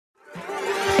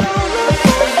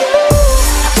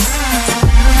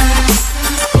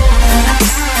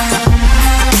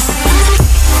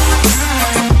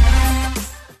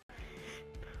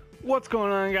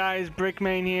going on, guys?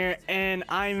 Brickman here, and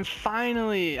I'm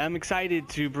excited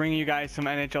to bring you guys some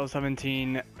NHL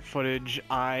 17 footage.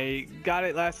 I got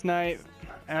it last night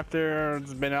after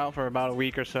it's been out for about a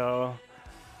week or so,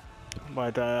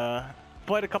 but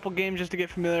played a couple games just to get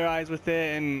familiarized with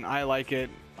it, and I like it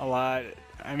a lot.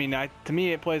 I mean, to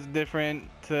me it plays different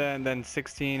than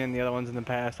 16 and the other ones in the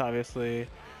past, obviously,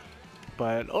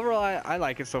 but overall I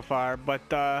like it so far.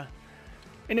 But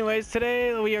anyways,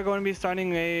 today we are going to be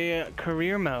starting a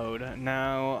career mode.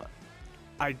 Now,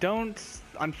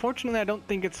 unfortunately, I don't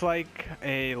think it's like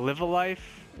a live a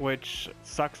life, which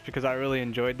sucks because I really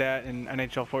enjoyed that in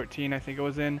NHL 14, I think it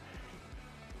was in,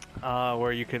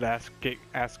 where you could ask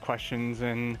questions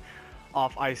and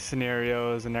off-ice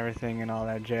scenarios and everything and all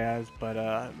that jazz. But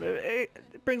it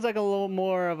brings like a little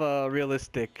more of a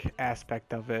realistic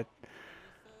aspect of it.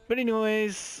 But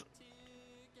anyways,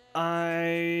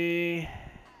 I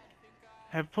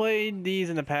have played these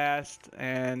in the past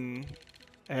and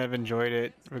have enjoyed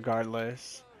it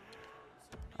regardless.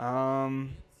 But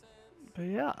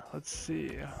yeah, let's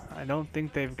see. I don't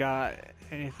think they've got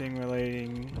anything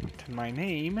relating to my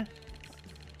name.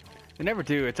 They never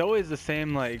do. It's always the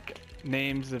same like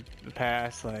names of the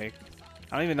past. Like,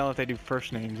 I don't even know if they do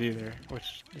first names either,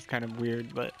 which is kind of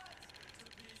weird, but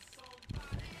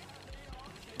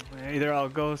either I'll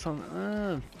go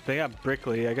some. They got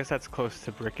Brickley. I guess that's close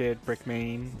to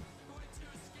Brickmain.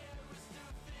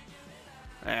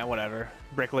 Whatever.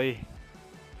 Brickley.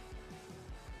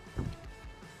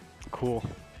 Cool.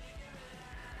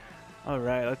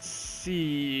 Alright, let's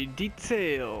see.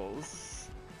 Details.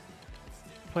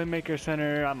 Playmaker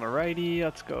center. I'm a righty.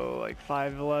 Let's go like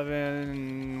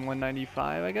 5'11",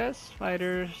 195, I guess.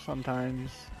 Fighter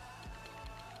sometimes.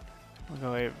 We'll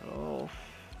go April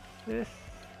 5th.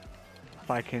 If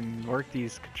I can work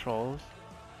these controls.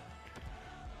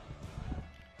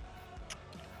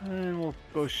 And we'll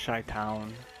go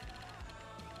Chi-Town.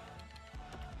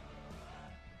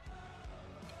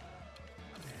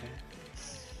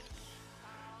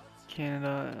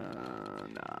 Canada,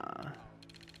 nah.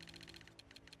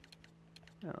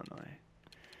 Illinois.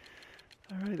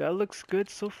 Alright, that looks good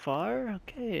so far.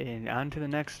 Okay, and on to the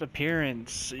next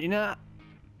appearance. You know,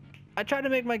 I try to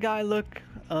make my guy look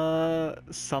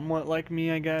somewhat like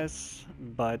me, I guess,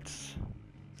 but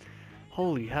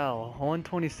holy hell,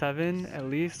 127 at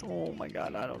least? Oh my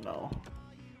god, I don't know.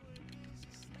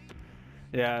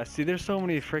 Yeah, see, there's so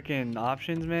many freaking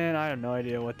options, man. I have no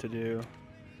idea what to do.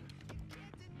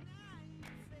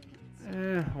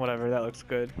 Whatever, that looks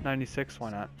good. 96,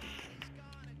 why not?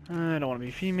 I don't want to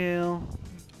be female.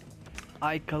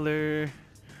 Eye color.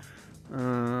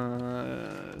 Color,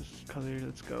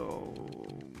 let's go.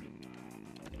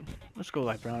 Let's go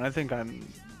light brown. I think I'm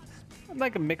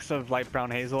like a mix of light brown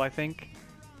hazel, I think.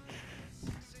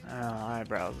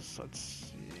 Eyebrows, let's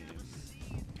see.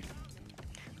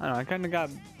 I don't know, I kind of got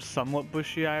somewhat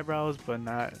bushy eyebrows, but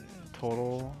not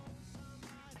total.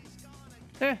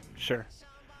 Sure.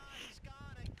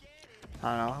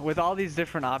 I don't know. With all these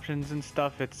different options and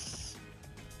stuff, it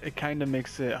kind of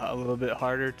makes it a little bit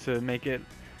harder to make it.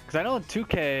 Because I know in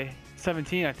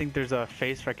 2K17, I think there's a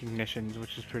face recognition,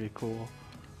 which is pretty cool.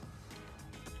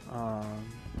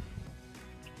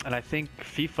 And I think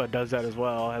FIFA does that as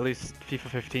well. At least FIFA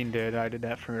 15 did. I did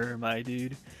that for my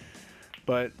dude.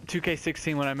 But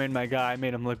 2K16, when I made my guy, I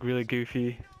made him look really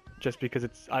goofy, just because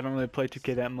I don't really play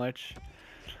 2K that much.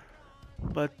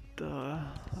 But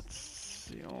let's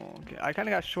see. Okay, I kind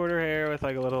of got shorter hair with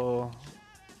like a little.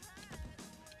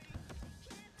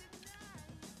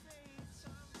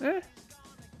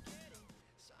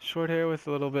 Short hair with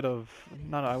a little bit of,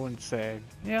 not, I wouldn't say,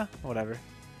 yeah, whatever.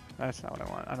 That's not what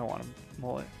I want. I don't want a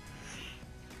mullet.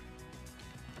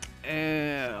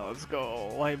 And let's go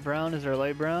light brown. Is there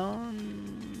light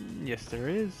brown? Yes, there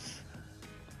is.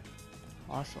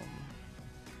 Awesome.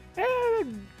 It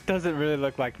doesn't really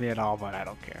look like me at all, but I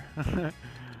don't care.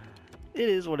 It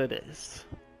is what it is.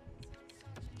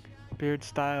 Beard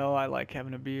style. I like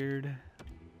having a beard.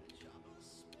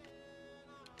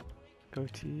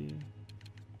 Goatee.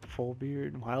 Full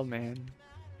beard. Wild man.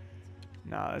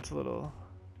 Nah, it's a little.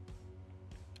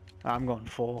 I'm going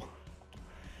full.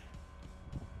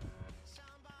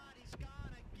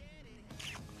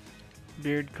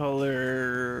 Beard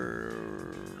color.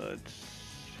 Let's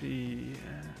see.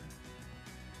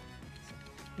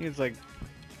 I think it's like.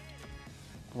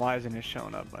 Why isn't it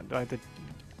showing up? Do I have to?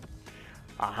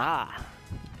 Aha!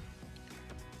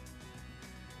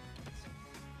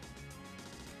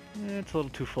 It's a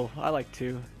little too full. I like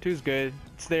 2. 2's good.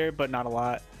 It's there, but not a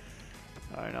lot.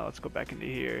 Alright, now let's go back into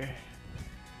here.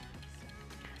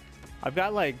 I've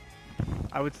got like,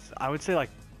 I would say like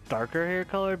darker hair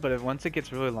color, but once it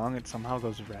gets really long, it somehow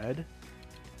goes red.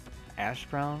 Ash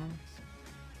brown.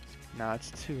 Nah,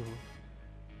 it's too.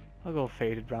 I'll go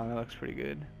faded brown. That looks pretty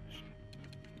good.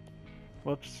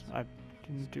 Whoops, I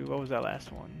didn't do. What was that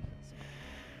last one?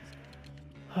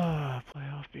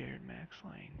 Playoff beard max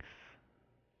length.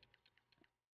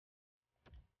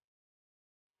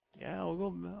 Yeah,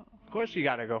 we'll go. Of course, you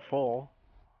gotta go full.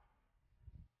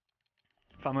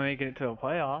 If I'm making it to the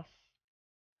playoffs.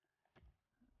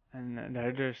 And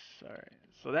they're just alright.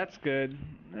 So that's good.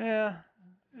 Yeah,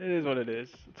 it is what it is.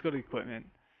 Let's go to equipment.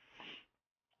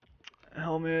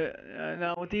 Helmet.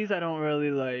 Now with these, I don't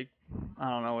really like. I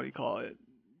don't know what you call it.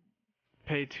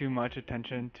 Pay too much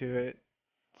attention to it.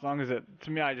 As long as it,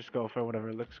 to me, I just go for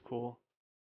whatever looks cool.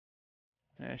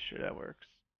 Yeah, sure, that works.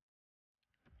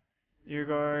 Ear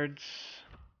guards.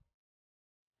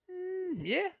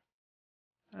 Yeah.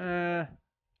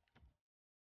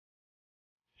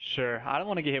 Sure. I don't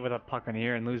want to get hit with a puck on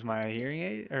ear and lose my hearing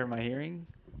aid or my hearing.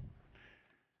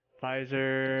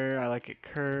 Visor. I like it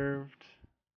curved.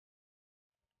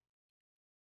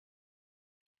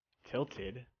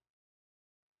 Tilted.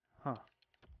 Huh.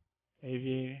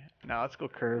 Aviator. Now let's go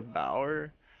curved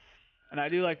bower. And I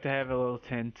do like to have a little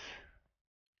tint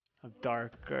of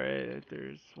dark gray.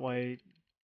 There's white.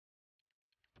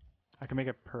 I can make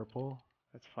it purple.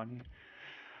 That's funny.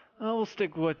 We'll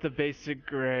stick with the basic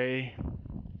gray.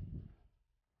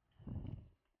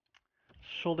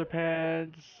 Shoulder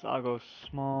pads. I'll go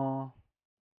small.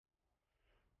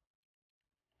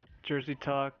 Jersey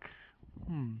tuck.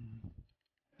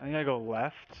 I think I go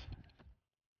left.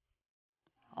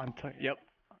 On tuck. Yep.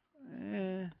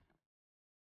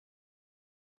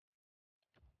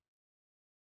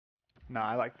 Nah,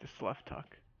 I like this left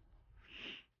tuck.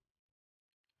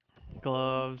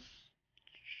 Gloves.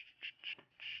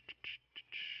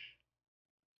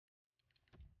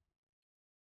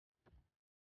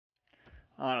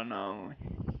 I don't know.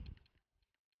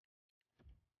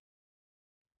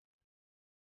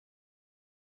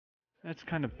 That's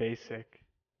kind of basic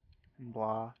and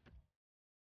blah.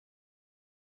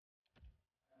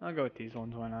 I'll go with these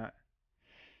ones, why not?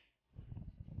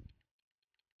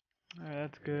 Alright,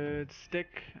 that's good.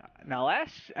 Stick. Now,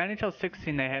 last NHL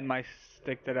 16, they had my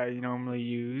stick that I normally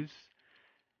use.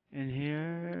 In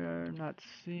here, I'm not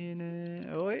seeing it.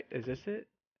 Oh, wait, is this it?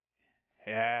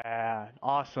 Yeah,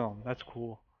 awesome. That's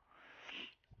cool.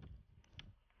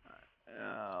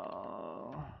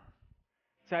 Oh.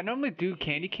 See, I normally do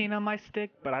candy cane on my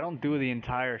stick, but I don't do the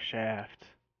entire shaft.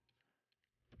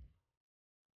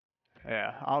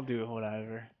 Yeah, I'll do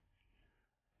whatever.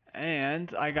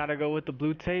 And I gotta go with the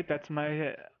blue tape. That's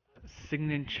my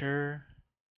signature.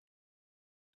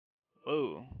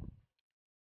 Whoa.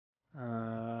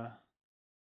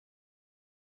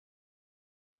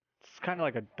 It's kind of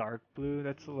like a dark blue.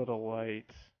 That's a little light.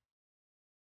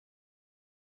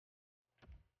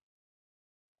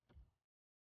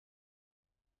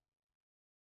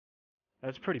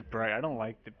 That's pretty bright. I don't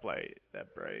like the light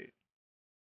that bright.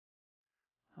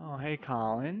 Oh, hey,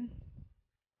 Colin.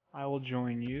 I will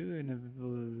join you in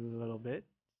a little bit.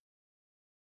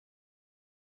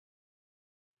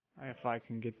 If I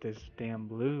can get this damn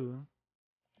blue.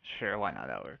 Sure, why not?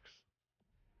 That works.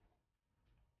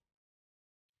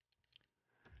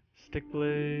 Stick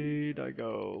blade, I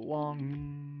go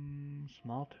long,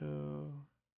 small toe.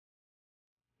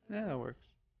 Yeah, that works.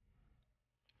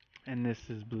 And this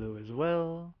is blue as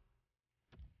well.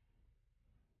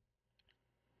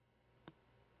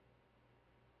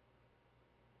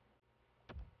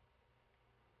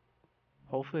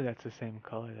 Hopefully that's the same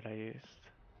color that I used.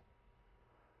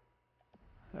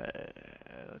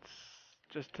 Let's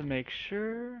just to make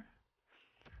sure.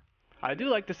 I do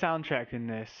like the soundtrack in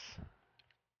this.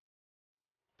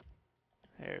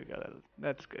 There we go.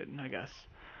 That's good, I guess.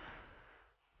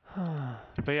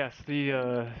 But yes,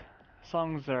 the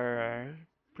songs are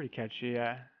pretty catchy.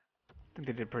 Yeah, I think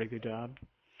they did a pretty good job.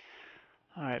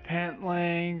 All right, pant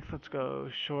length. Let's go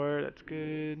short. That's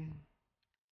good.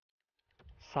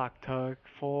 Sock tuck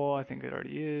full. I think it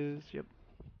already is. Yep.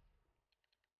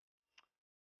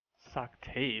 Sock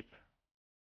tape.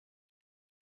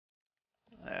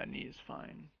 Knee is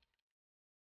fine.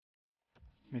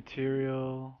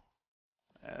 Material.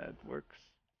 That works.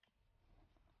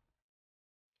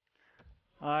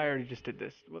 I already just did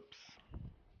this. Whoops.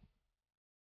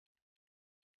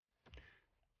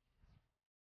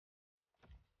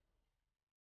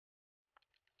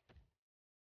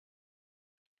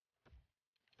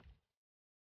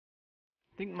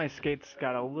 I think my skates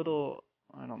got a little.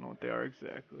 I don't know what they are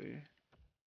exactly.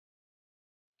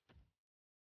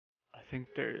 I think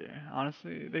they're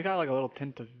honestly they got like a little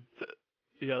tint of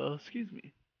yellow. Excuse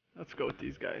me. Let's go with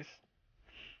these guys.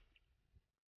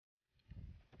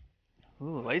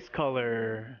 Ooh, lace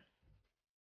color.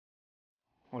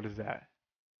 What is that?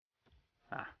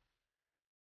 Ah.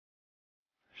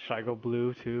 Should I go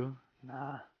blue too?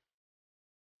 Nah.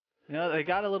 You know, they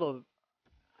got a little.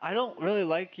 I don't really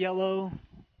like yellow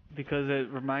because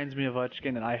it reminds me of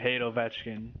Ovechkin, and I hate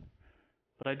Ovechkin.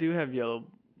 But I do have yellow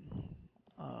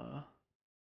uh,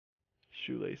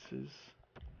 shoelaces.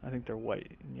 I think they're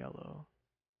white and yellow.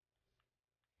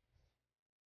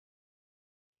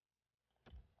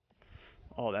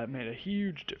 Oh, that made a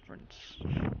huge difference.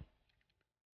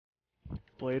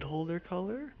 Blade holder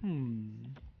color?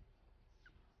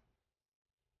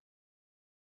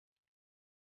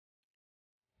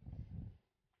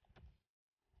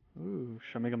 Ooh,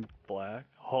 should I make them black?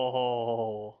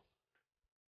 Oh.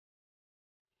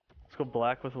 Let's go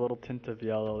black with a little tint of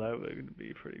yellow. That would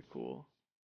be pretty cool.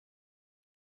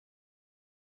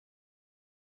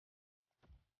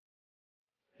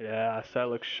 Yeah, so that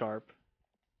looks sharp.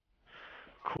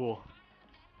 Cool.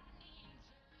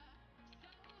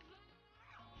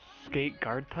 Skate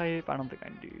guard type? I don't think I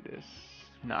can do this.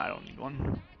 No, I don't need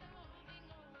one.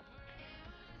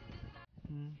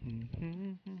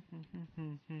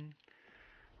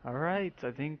 Alright,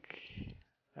 I think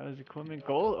that was equipment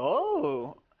gold.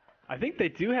 Oh! I think they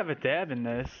do have a dab in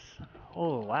this.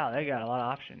 Oh, wow, they got a lot of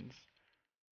options.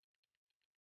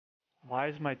 Why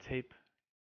is my tape?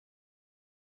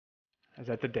 Is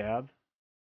that the dab?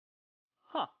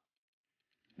 Huh.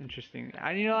 Interesting.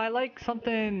 I like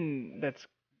something that's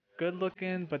good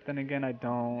looking, but then again, I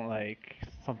don't like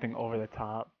something over the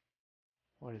top.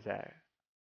 What is that?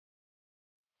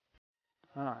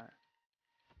 Alright.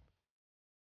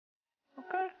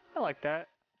 Okay, I like that.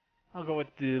 I'll go with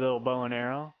the little bow and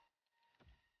arrow.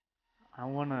 I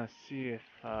wanna see if,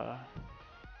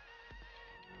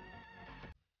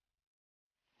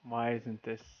 why isn't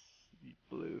this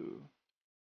blue?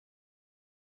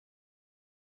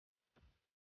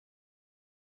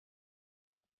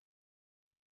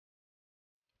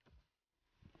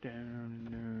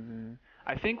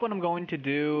 I think what I'm going to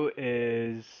do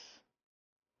is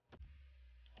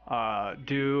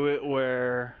do it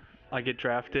where I get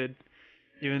drafted,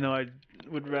 even though I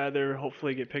would rather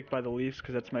hopefully get picked by the Leafs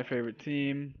because that's my favorite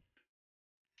team.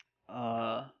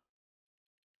 Uh,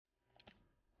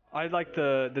 I like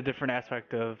the different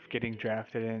aspect of getting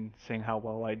drafted and seeing how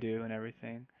well I do and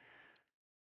everything.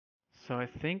 So I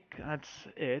think that's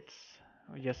it.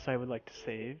 Yes, I would like to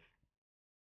save.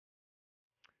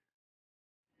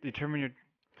 Determine your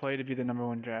play to be the number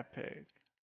one draft pick.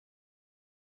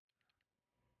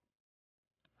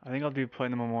 I think I'll do play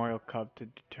in the Memorial Cup to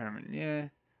determine. Yeah,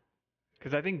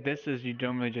 because I think this is you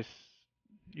normally just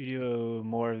you do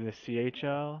more of the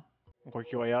CHL,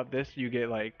 work your way up. This you get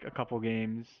like a couple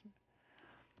games.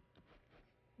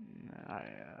 I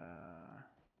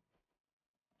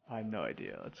have no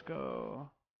idea. Let's go.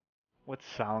 What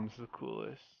sounds the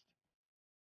coolest?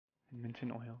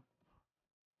 Minton oil.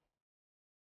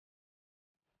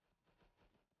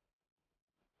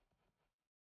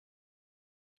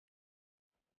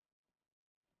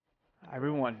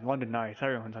 Everyone, London Knights.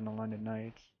 Everyone's on the London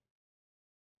Knights.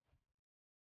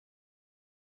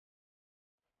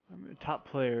 Top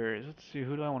players. Let's see.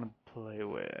 Who do I want to play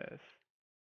with?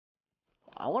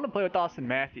 I want to play with Austin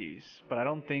Matthews, but I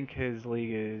don't think his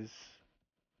league is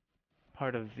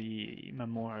part of the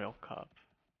Memorial Cup.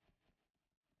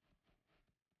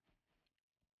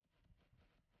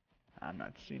 I'm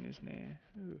not seeing his name.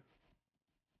 Ooh.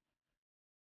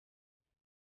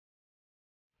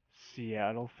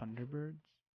 Seattle Thunderbirds.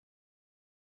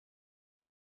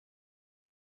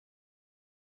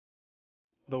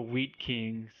 The Wheat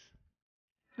Kings.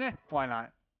 Why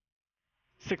not?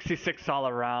 66 all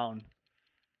around.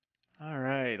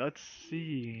 Alright, let's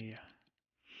see.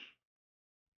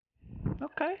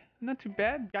 Okay, not too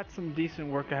bad. Got some decent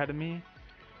work ahead of me.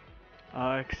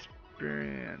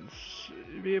 Experience.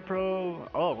 Be a pro.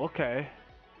 Oh, okay.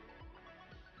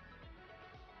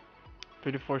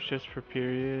 3 to 4 shifts per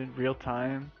period. Real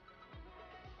time.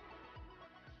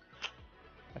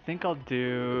 I think I'll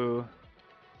do.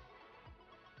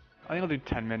 I think I'll do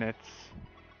 10 minutes.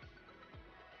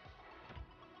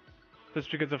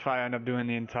 Just because if I end up doing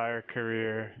the entire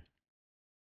career,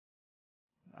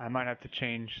 I might have to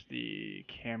change the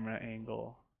camera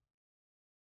angle.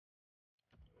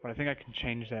 But I think I can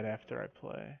change that after I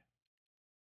play.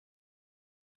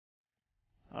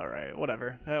 Alright,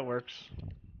 whatever. That works.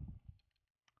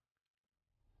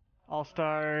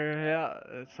 All-Star, yeah,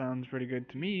 that sounds pretty good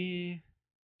to me.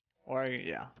 Or,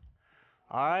 yeah.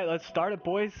 Alright, let's start it,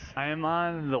 boys. I am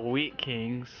on the Wheat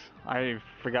Kings. I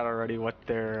forgot already what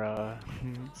their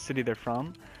city they're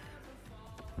from.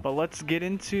 But let's get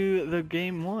into the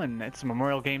game one. It's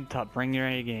Memorial Game Top. Bring your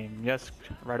A game. Yes,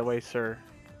 right away, sir.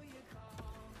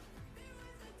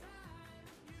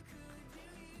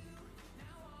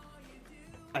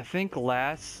 I think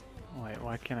last... Wait,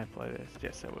 why can't I play this?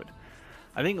 Yes, I would.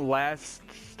 I think last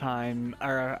time,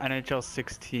 or NHL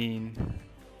 16...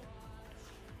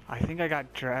 I think I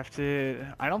got drafted.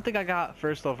 I don't think I got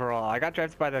first overall. I got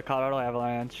drafted by the Colorado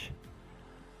Avalanche.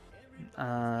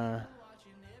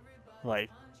 Like,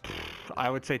 I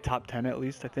would say top 10 at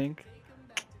least, I think.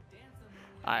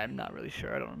 I'm not really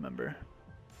sure. I don't remember.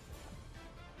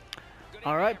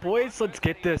 Alright, boys, let's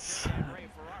get this.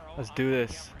 Let's do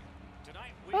this.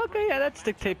 Okay, yeah, that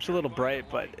stick tape's a little bright,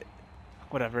 but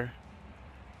whatever.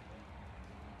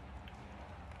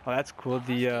 Oh, that's cool.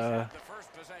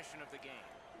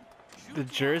 The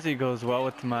jersey goes well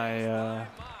with my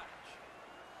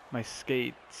my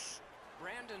skates.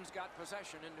 Brandon's got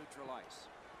possession in neutral ice.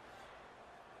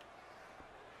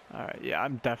 All right, yeah,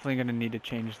 I'm definitely gonna need to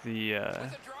change the.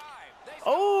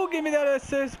 Oh, give me that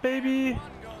assist, baby!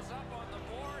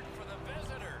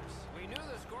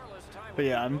 But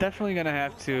yeah, I'm definitely gonna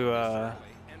have to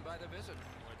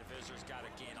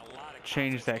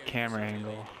change that camera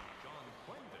angle.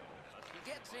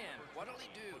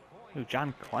 Ooh,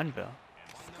 John Quenville.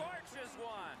 Scorches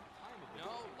one. No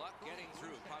luck getting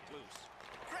through. Puck loose.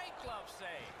 Great glove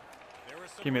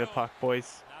save. Give me the puck,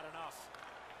 boys. Not enough.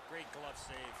 Great glove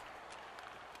save.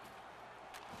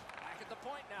 Back at the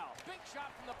point now. Big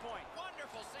shot from the point.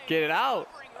 Wonderful save. Get it out.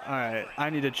 All right, I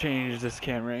need to change this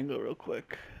camera angle real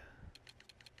quick.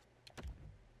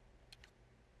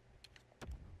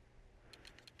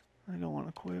 I don't want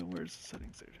to quit. Where's the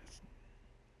settings? There it is.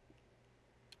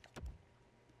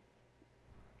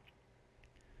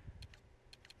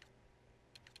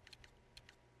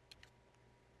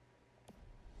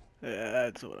 Yeah,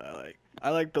 that's what I like.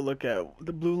 I like to look at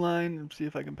the blue line and see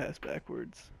if I can pass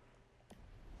backwards.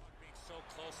 Being so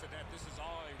close to that, this is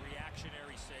all a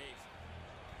reactionary save.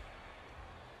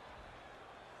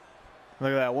 Look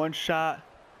at that, one shot,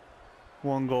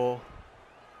 one goal,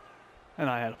 and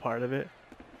I had a part of it.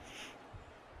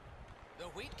 The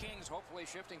Wheat Kings hopefully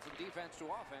shifting from defense to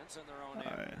offense in their own end.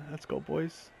 All right, let's go,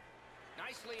 boys.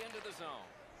 Nicely into the zone.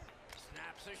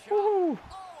 Snaps a shot. Woo! Oh,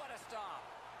 what a stop.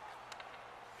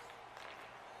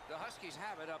 The Huskies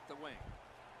have it up the wing.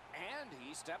 And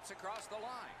he steps across the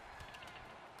line.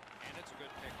 And it's a good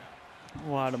pickup.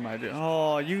 What am I doing?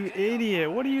 Oh, you idiot.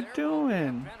 What are you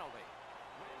doing?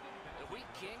 The Wheat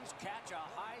Kings catch a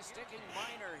high-sticking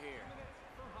minor here.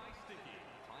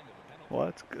 Well,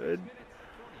 that's good.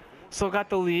 Still got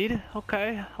the lead.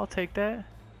 Okay, I'll take that.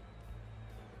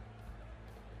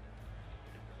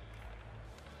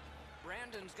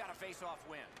 Brandon's got a face-off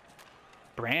win.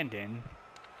 Brandon?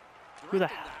 Who the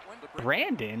hell?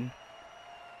 Brandon?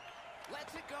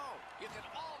 Lets it go. You can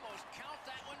almost count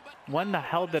that one, but When the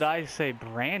hell did I say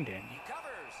Brandon? he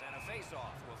covers and a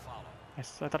face-off will follow. I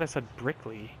thought I said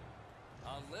Brickley.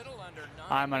 A little under 9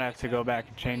 I'm gonna have to go minutes back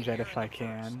and change that if I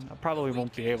can. I probably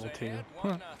won't be able to.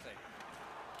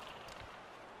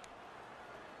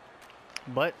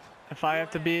 But if I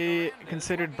have to be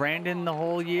considered Brandon the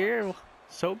whole year,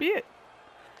 so be it.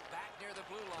 Back near the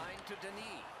blue line to Denis.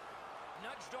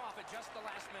 Nudged off at just the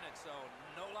last minute, so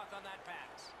no luck on that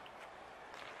pass.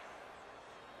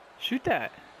 Shoot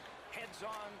that. Heads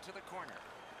on to the corner.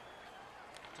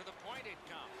 To the point it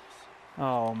comes.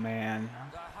 Oh, man.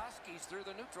 The Huskies through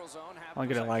the neutral zone have I'll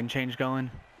get a line change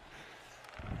going.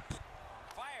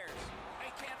 Fires.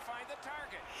 They can't find the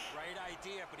target. Right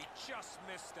idea, but he just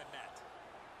missed the net.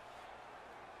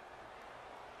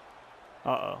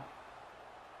 Uh-oh.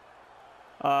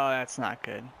 Oh, that's not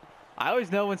good. I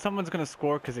always know when someone's going to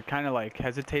score because it kind of like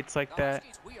hesitates like The that.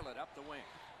 Huskies wheel it up the wing.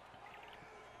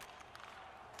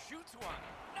 Shoots one.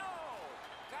 No!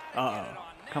 Gotta get it on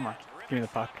net. Come on. Give me the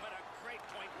puck. But a great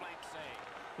point-blank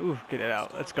save. Ooh, get it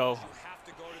out. Let's go. You have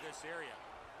to go to this area.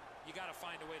 You got to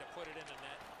find a way to put it in the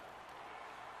net.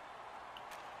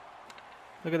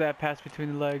 Look at that pass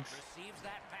between the legs. Receives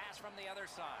that pass from the other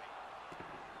side.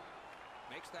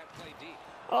 Makes that play deep.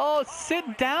 Oh,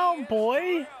 sit down,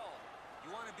 boy.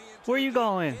 Where are you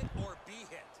going?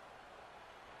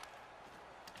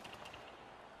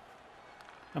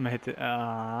 I'm gonna hit the.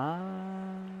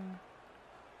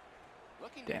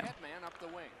 Looking Damn. to head man up the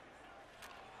wing.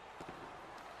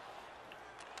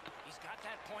 He's got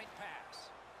that point pass.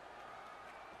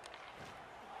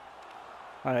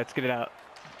 All right, let's get it out.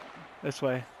 This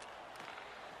way.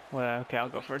 Well, okay, I'll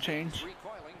go for a change.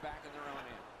 Recoiling back in their own end.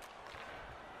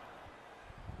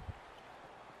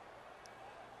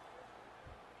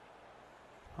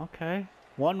 Okay.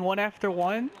 1-1 after 1.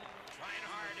 Trying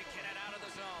hard to get it out of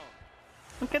the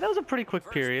zone. Okay, that was a pretty quick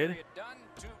First period. done,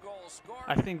 2 goals scored.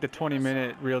 I think the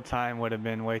 20-minute real time would have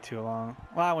been way too long.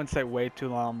 Well, I wouldn't say way too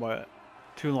long, but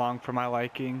too long for my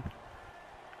liking.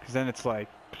 Because then it's like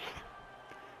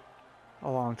a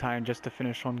long time just to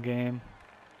finish one game.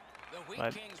 The Wheat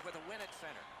But Kings with a win at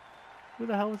center. who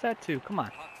the hell was that to? Come on.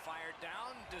 Puck fired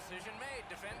down, decision made.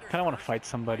 Defenders Kind of want to first. fight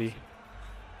somebody.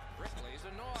 Brickley's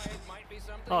annoyed, might be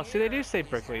something Oh, see, they do here. say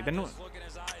Brickley. Then Just look in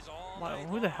his eyes all night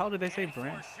who the long. hell did they say And for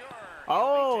Brand? sure,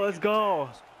 Oh, he'll be let's taking the go.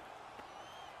 task.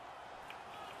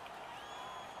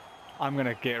 I'm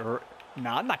gonna get. No,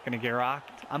 I'm not gonna get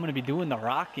rocked. I'm gonna be doing the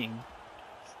rocking.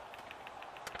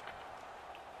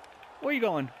 Where you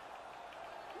going?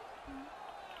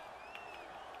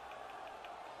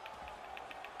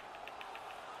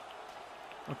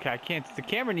 Okay, I can't. The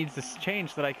camera needs to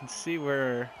change so that I can see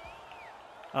where.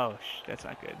 Oh, that's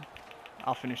not good.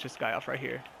 I'll finish this guy off right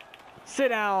here. Sit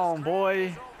down, boy.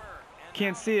 It's over, and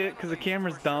Can't now see it because the penalties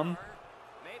camera's for dumb. sure.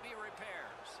 Maybe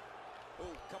repairs.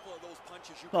 Couple of those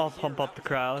punches you I'll can hear. pump up That the was an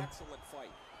crowd. excellent fight.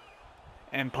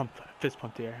 And fist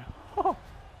pump the air.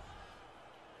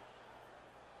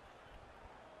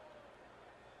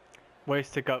 Way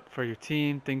stick up for your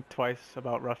team. Think twice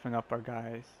about roughing up our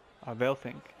guys. They'll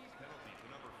think.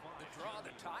 The draw, the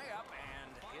tie-up,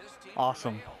 and his team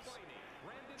Awesome. prevails.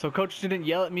 So coach didn't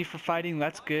yell at me for fighting.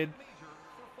 That's good.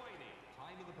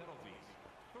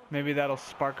 Maybe that'll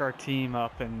spark our team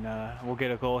up and we'll get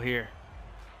a goal here.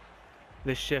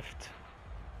 This shift.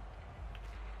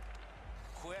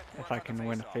 Quick If work I on the can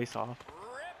win a faceoff. face-off.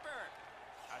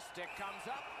 Ripper. A stick comes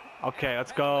up. Okay, and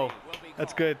let's go. penalty will be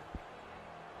That's called. good.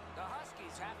 The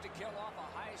Huskies have to kill off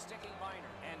a high-sticking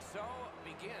minor, and so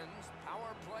begins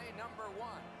power play number 1.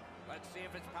 Let's see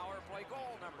if it's power play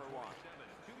goal number 1.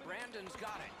 Brandon's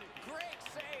got it. Great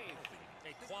save.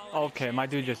 Okay, my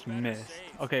dude just missed.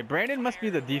 Okay, Brandon must be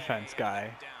the defense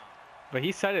guy. But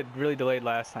he said it really delayed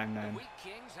last time The then. Wheat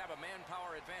Kings have a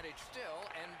manpower advantage still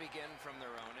and begin from their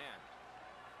own end.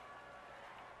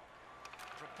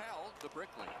 Propelled the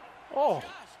Brickley. Oh,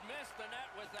 Just missed the net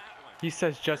with that one. he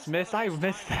says just missed. I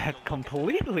missed that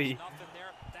completely. Nothing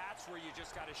there. That's where you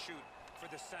just got to shoot for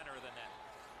the center of the net.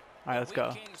 All right, let's go.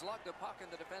 Wheat Kings lug the puck in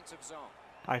the defensive zone.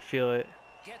 I feel it.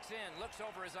 Gets in, looks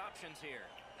over his options here.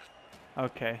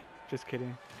 Okay, just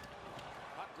kidding.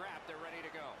 Puck grab, they're ready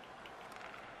to go.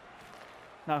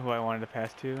 Not who I wanted to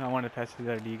pass to. I wanted to pass to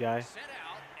the other D guy. Set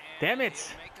out. And Damn it!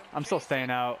 he'll make 'em I'm still chase staying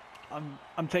it. out.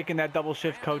 I'm taking that double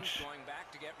shift, Brandon's coach. going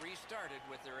back to get restarted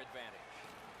with their advantage.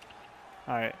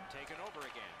 All right, Taken over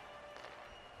again.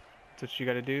 that's what you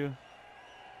got to do.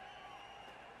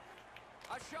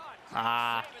 A shot.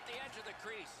 Ah. Save at the edge of the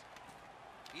crease.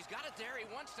 He's got it there. He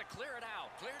wants to clear it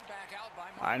out. Cleared back out by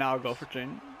All right, now I'll go for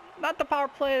Jin. Not the power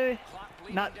play.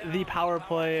 Not the power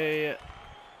play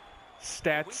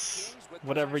stats.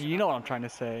 Whatever. You know what I'm trying to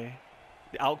say.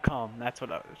 The outcome. That's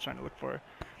what I was trying to look for.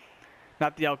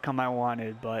 Not the outcome I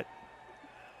wanted, but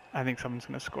I think someone's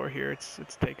gonna score here. It's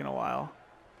taking a while.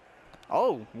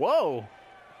 Oh, whoa!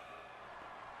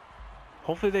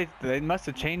 Hopefully they must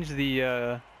have changed the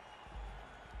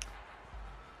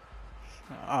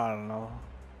I don't know.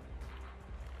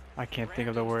 I can't think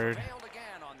of the word. Prevailed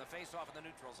again on the face-off in the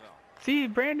neutral zone. See,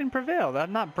 Brandon prevailed.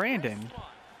 I'm not Brandon. First one.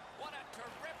 What a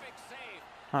terrific save.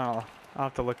 Oh, I'll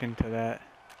have to look into that.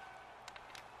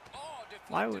 Oh,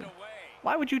 Why deflected would- away.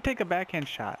 Why would you take a backhand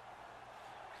shot?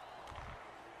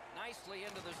 Nicely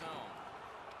into the zone.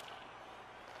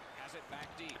 Has it back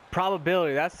deep.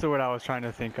 Probability, that's the word I was trying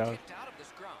to think of. Kicked out of the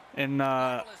scrum. In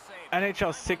Marvelous save.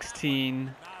 NHL 16,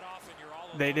 Not often you're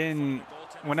all they alone didn't, for the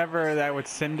goaltender. whenever that would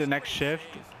sim to next shift,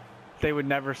 they would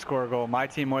never score a goal. My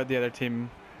team or the other team.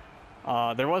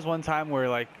 There was one time where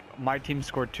like my team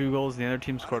scored 2 goals, the other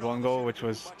team scored 1 goal, which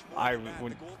was it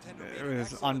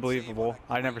was unbelievable.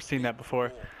 I'd never seen that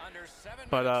before. Under 7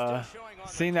 But minutes still showing on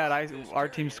the seeing that clock this our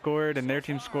period. team scored and their So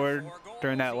team far, scored 4 goals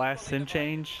during that last equally sim divided.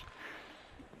 change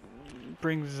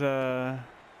brings The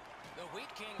Wheat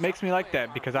Kings makes up me to like play that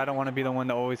are because I don't want to be the one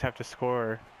to always have to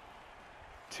score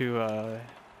to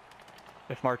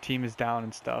if our team is down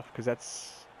and stuff, because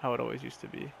that's how it always used to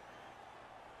be.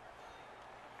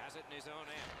 Has it in his own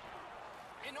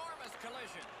end. Enormous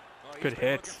collision. Oh, he's Good been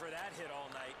hit. looking for that hit all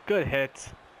night. Good hit.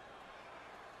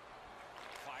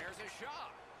 Fires a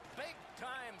shot. Big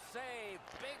time save.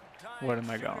 Big time. Where am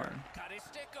I shooter. going? Got his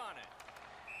stick on it.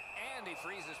 And he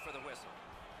freezes for the whistle.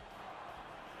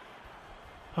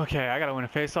 Okay, I gotta win a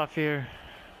face-off here.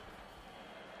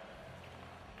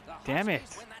 The Damn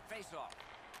Huskies it. win that faceoff.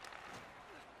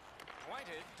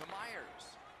 Pointed to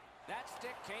Myers. That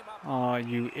stick came up. Oh,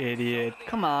 you idiot.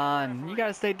 Come on. You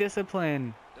gotta stay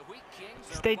disciplined. The Wheat Kings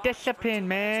are Stay boxed for 2 disciplined,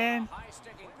 minutes on a man. high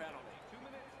sticking penalty.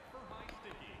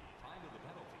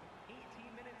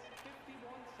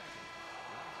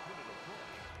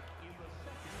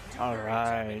 All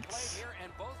right. Here,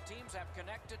 and both teams have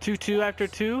connected 2-2 after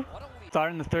 2. What a lead.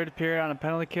 Starting the third period on a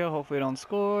penalty kill. Hopefully don't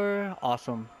score.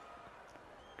 Awesome.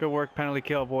 Good work, penalty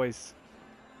kill, boys.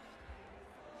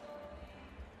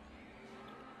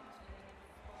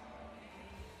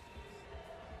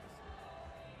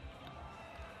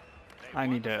 I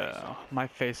need to... My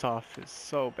face-off is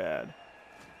so bad.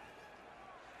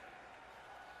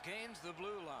 Gains the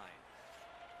blue line.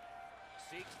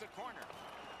 Seeks the corner.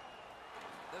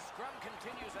 The scrum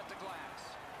continues at the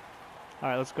glass. All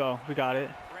right, let's go. We got it.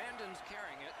 Brandon's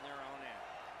carrying it in their own end.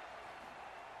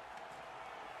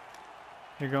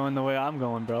 You're going the way I'm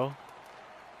going, bro.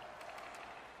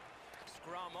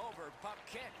 Scrum over, puck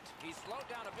kicked. He slowed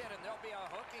down a bit, and there'll be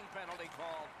a hooking penalty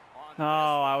called on.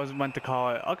 No, I was meant to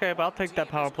call it. Okay, but I'll take that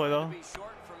power play, though. Be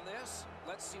short from this.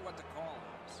 Let's see what the call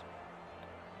is.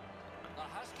 The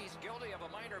Huskies guilty of a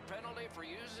minor penalty for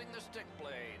using the stick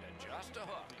blade. Just a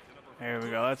hook. There we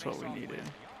go. That's what we needed.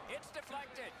 It's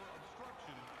deflected.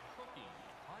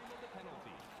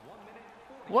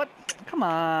 What? Come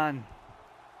on.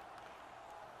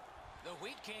 The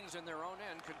Wheat Kings in their own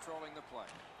end controlling the play.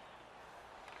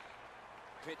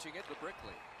 Pitching it to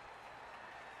Brickley.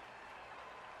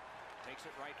 Takes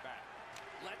it right back.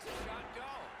 Lets the shot go.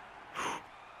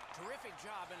 Terrific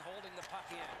job in holding the puck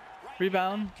in. Right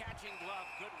Rebound. catching glove.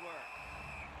 Good work.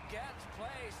 Gets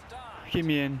play stopped. Keep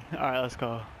me in. All right, let's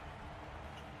go.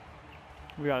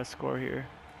 We got to score here.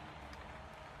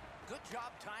 Good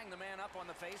job tying the man up on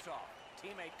the faceoff.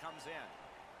 Teammate comes in.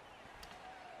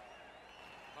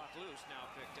 Puck loose, now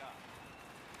picked up.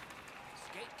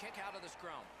 Skate kick out of the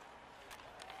scrum.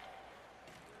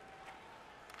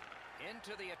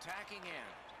 Into the attacking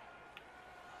end.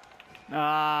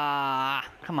 Ah,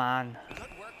 come on. Good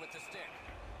work with the stick.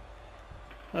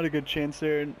 Not a good chance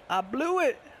there. I blew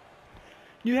it.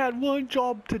 You had one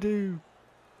job to do.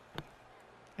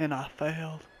 And I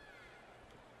failed.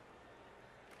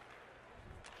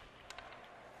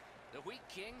 The Wheat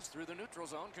Kings through the neutral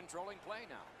zone controlling play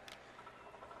now.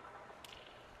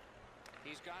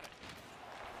 He's got it.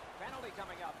 Penalty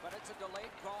coming up, but it's a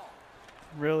delayed call.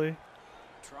 Really?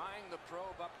 Trying the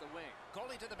probe up the wing.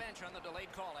 Goalie to the bench on the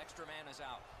delayed call. Extra man is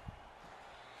out.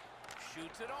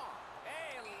 Shoots it on.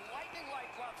 Hey,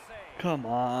 lightning-like glove save. Come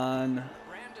on.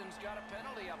 Brandon's got a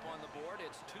penalty up on the board.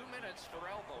 It's 2 minutes for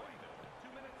elbowing.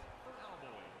 2 minutes for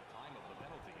elbowing. Time of the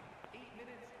penalty, 8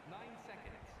 minutes, 9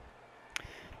 seconds.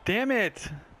 Damn it.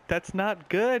 That's not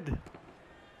good.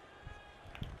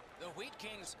 The Wheat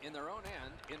Kings in their own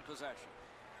end in possession.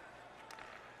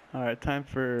 All right, time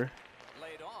for...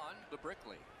 Laid on to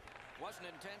Brickley. Wasn't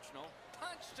intentional.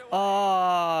 Punched away.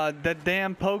 Oh, the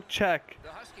damn poke check. The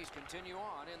Huskies continue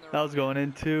on in their That was going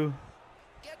in too.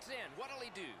 Gets in. What'll he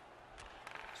do?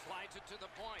 Slides it to the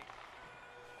point.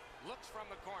 Looks from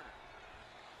the corner.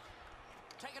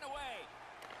 Taken away.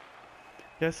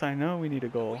 Yes, I know we need a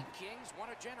goal. Wheat Kings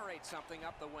want to generate something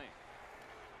up the wing.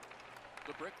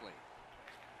 To Brickley.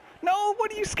 No,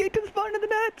 what do you skate to the front of the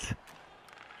net?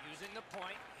 Using the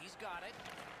point. He's got it.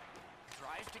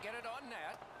 Tries to get it on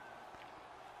net.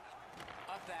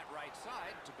 Up that right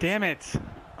side. To Damn it.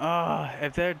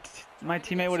 If my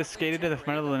teammate would have skated to the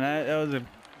front of the net, that was an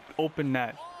open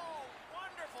net. Oh,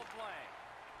 wonderful play.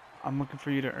 I'm looking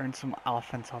for you to earn some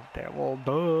offense out there. Well,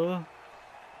 duh.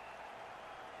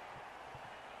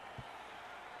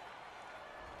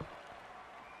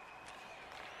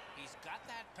 He's got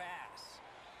that pass.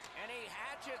 And he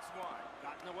hatchets one.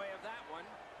 Got in the way of that one.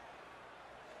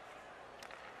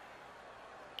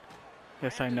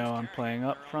 Yes, I know I'm playing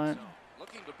up front.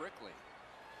 Looking to Brickley.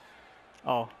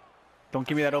 Oh, don't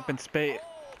give me that open space.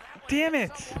 Damn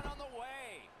it.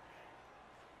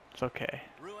 It's okay.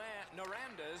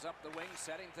 Noranda's up the wing,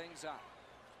 setting things up.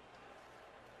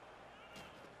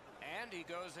 And he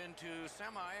goes into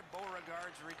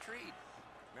semi-Beauregard's retreat.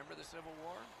 Remember the Civil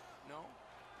War? No?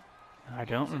 I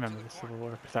don't remember the Civil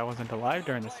War because I wasn't alive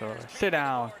during the Civil War. Sit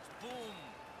down.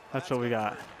 That's what we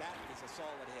got. That is a solid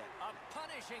hit. A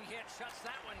punishing hit shuts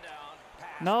that one down.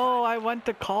 Pass. No, I went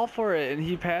to call for it and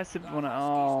he passed it when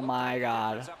oh my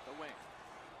god.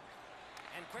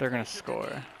 They're gonna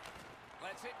score.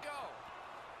 Let's it go.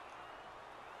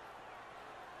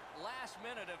 Last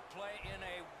minute of play in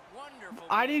a wonderful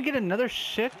I didn't get another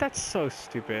shift? That's so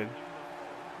stupid.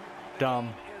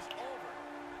 Dumb. is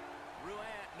over.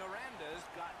 Noranda's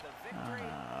got the victory,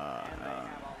 and they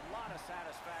have a lot of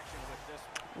satisfaction with this.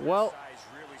 Well, Size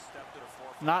really stepped to the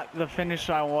forefront. Not the finish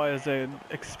I was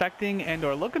expecting and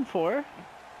or looking for.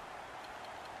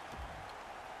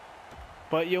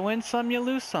 But you win some, you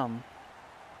lose some.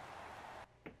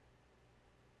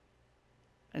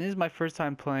 And this is my first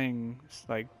time playing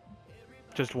like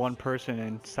just one person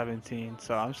in 17,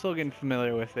 so I'm still getting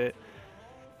familiar with it.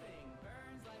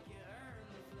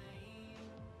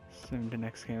 Soon the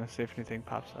next game, let's see if anything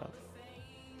pops up.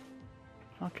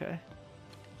 Okay.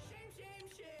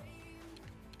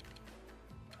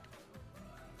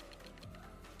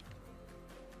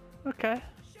 Okay.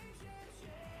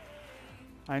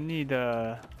 I need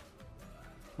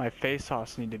my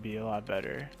face-offs need to be a lot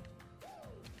better.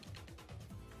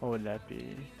 What would that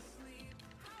be?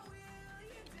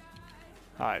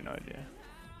 I have no idea.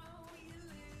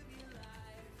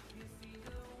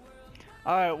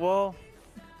 Alright, well,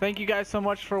 thank you guys so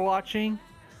much for watching.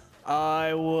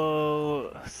 I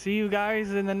will see you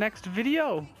guys in the next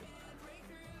video.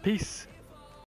 Peace.